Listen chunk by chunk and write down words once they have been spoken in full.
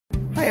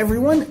Hi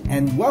everyone,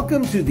 and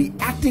welcome to the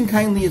Acting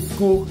Kindly at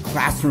School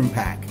Classroom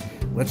Pack.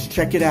 Let's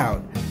check it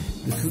out.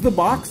 This is the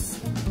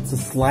box. It's a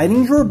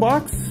sliding drawer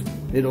box.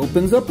 It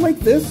opens up like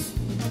this,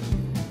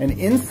 and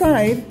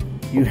inside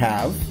you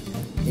have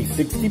a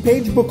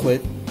 60-page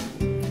booklet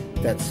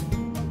that's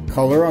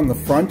color on the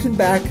front and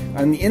back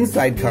on the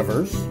inside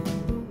covers.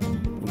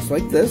 Looks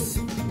like this.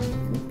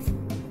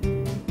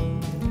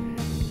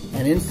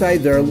 And inside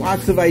there are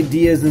lots of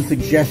ideas and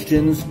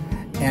suggestions,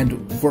 and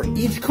for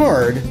each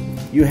card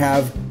you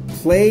have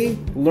play,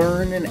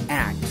 learn, and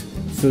act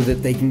so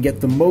that they can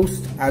get the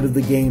most out of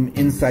the game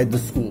inside the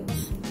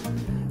schools.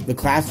 The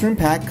classroom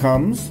pack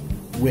comes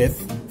with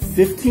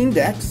 15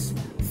 decks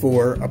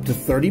for up to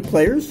 30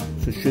 players,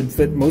 so it should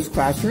fit most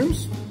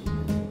classrooms.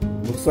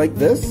 Looks like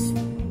this.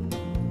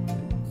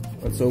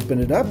 Let's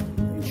open it up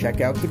and check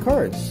out the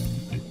cards.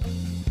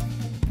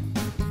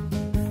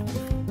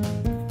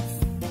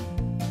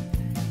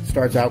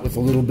 Starts out with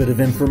a little bit of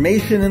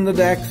information in the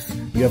decks.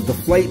 You have the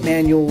flight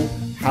manual,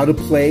 how to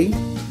play.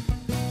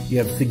 You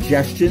have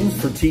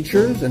suggestions for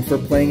teachers and for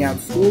playing out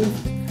school.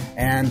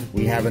 And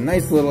we have a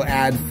nice little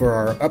ad for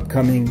our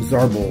upcoming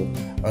Zarble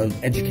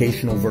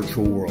educational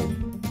virtual world.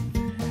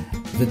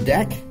 The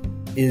deck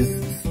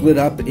is split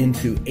up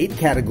into 8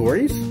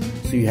 categories.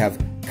 So you have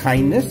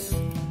kindness,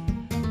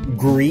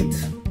 greet,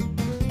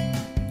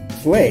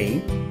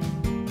 play,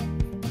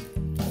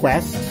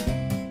 quest,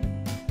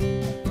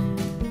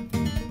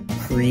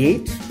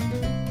 create,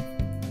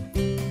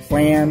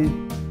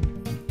 plan,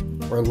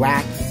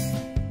 relax,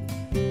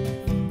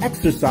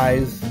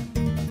 exercise,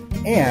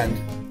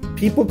 and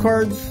people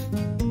cards,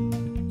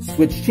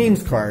 switch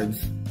teams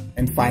cards,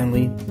 and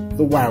finally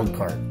the wild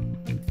card.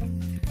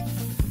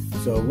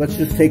 So let's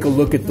just take a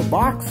look at the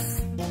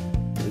box.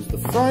 Here's the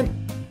front,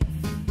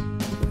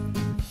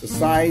 the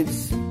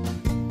sides,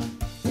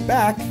 the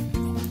back.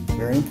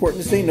 Very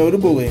important to say no to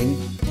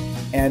bullying.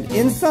 And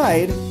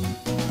inside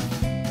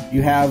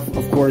you have,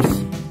 of course,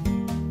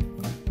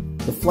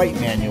 the flight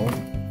manual,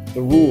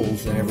 the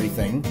rules and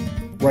everything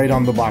right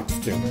on the box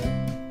too.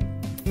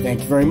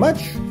 Thank you very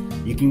much.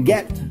 You can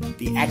get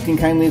the Acting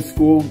Kindly at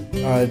School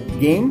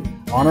game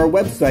on our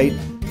website,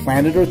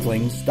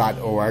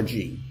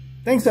 planetearthlings.org.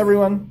 Thanks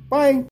everyone. Bye.